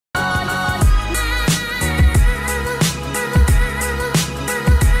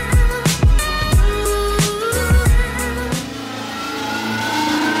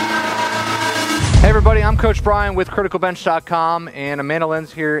Coach Brian with criticalbench.com, and Amanda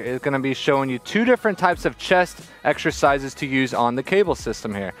Lynn's here is going to be showing you two different types of chest exercises to use on the cable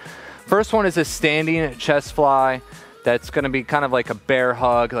system here. First one is a standing chest fly. That's going to be kind of like a bear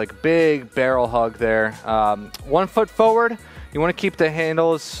hug, like a big barrel hug there. 1 foot forward. You want to keep the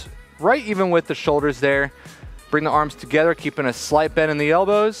handles right even with the shoulders there. Bring the arms together, keeping a slight bend in the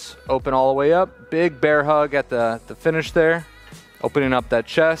elbows. Open all the way up. Big bear hug at the finish there. Opening up that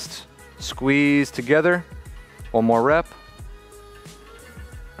chest. Squeeze together. One more rep.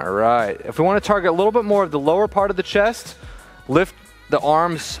 All right. If we want to target a little bit more of the lower part of the chest, lift the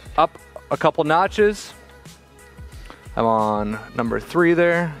arms up a couple notches. I'm on number 3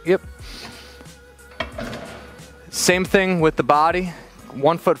 there. Yep. Same thing with the body.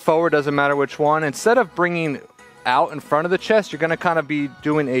 1 foot forward, doesn't matter which one. Instead of bringing out in front of the chest, you're going to kind of be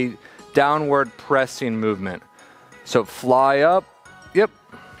doing a downward pressing movement. So fly up. Yep.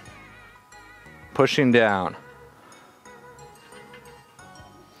 Pushing down.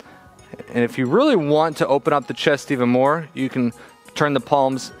 And if you really want to open up the chest even more, you can turn the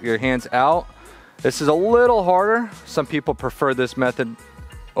palms, your hands out. This is a little harder. Some people prefer this method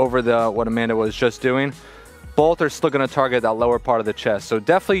over what Amanda was just doing. Both are still going to target that lower part of the chest. So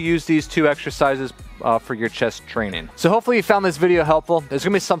definitely use these two exercises for your chest training. So hopefully you found this video helpful. There's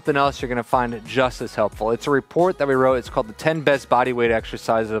going to be something else you're going to find just as helpful. It's a report that we wrote. It's called the 10 best body weight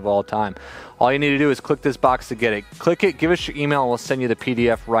exercises of all time. All you need to do is click this box to get it. Click it, give us your email, and we'll send you the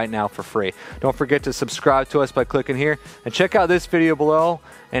PDF right now for free. Don't forget to subscribe to us by clicking here, and check out this video below,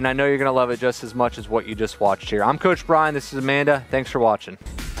 and I know you're going to love it just as much as what you just watched here. I'm Coach Brian. This is Amanda. Thanks for watching.